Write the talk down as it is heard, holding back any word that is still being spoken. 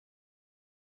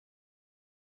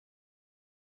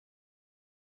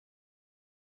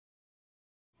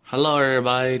Hello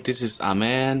everybody, this is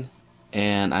Aman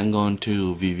and I'm going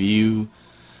to review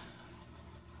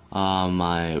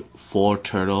my 4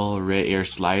 turtle red ear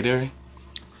slider.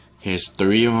 Here's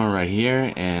 3 of them right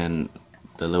here and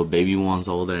the little baby one's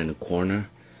over there in the corner.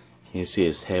 You can see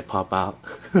his head pop out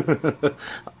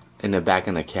in the back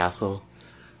of the castle.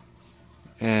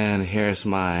 And here's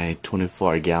my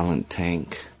 24-gallon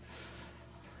tank.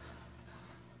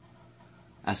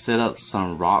 I set up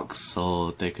some rocks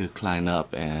so they could climb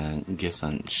up and get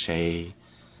some shade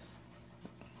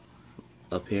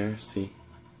up here, see?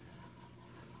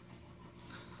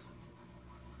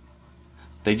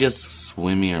 They just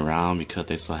swimming around because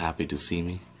they're so happy to see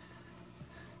me.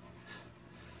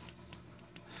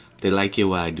 They like it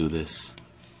when I do this.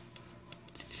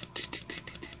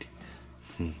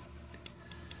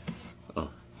 Oh,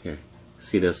 here.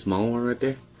 See the small one right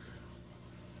there?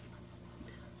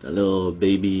 The little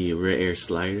baby red ear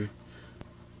slider.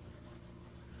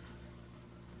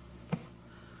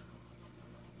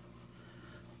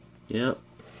 Yep.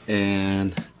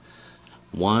 And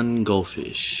 1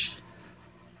 goldfish.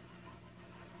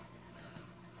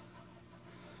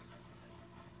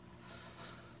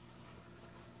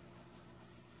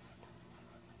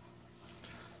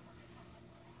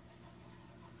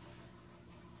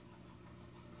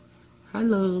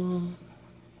 Hello.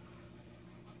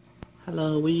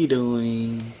 Hello, what are you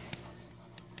doing?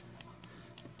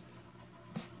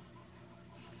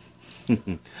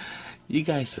 You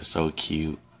guys are so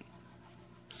cute.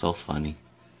 So funny.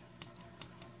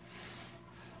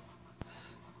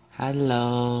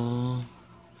 Hello.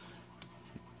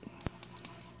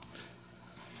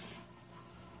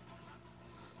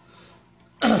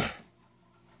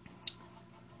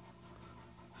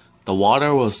 The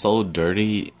water was so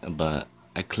dirty, but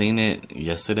I cleaned it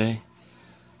yesterday.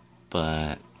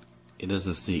 But it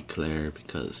doesn't see clear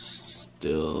because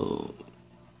still,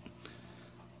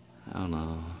 I don't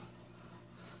know,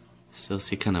 still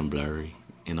see kind of blurry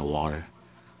in the water.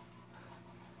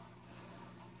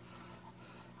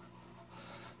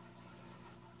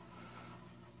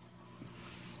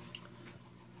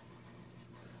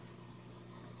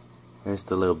 There's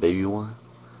the little baby one.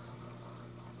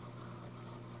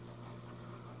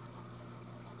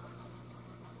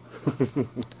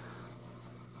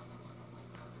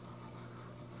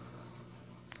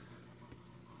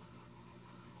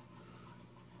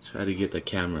 Try to get the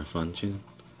camera function.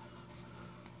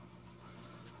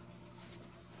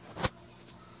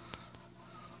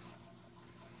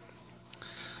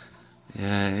 Yeah,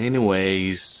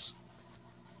 anyways,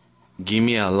 give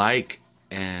me a like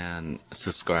and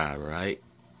subscribe, right?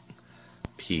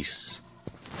 Peace.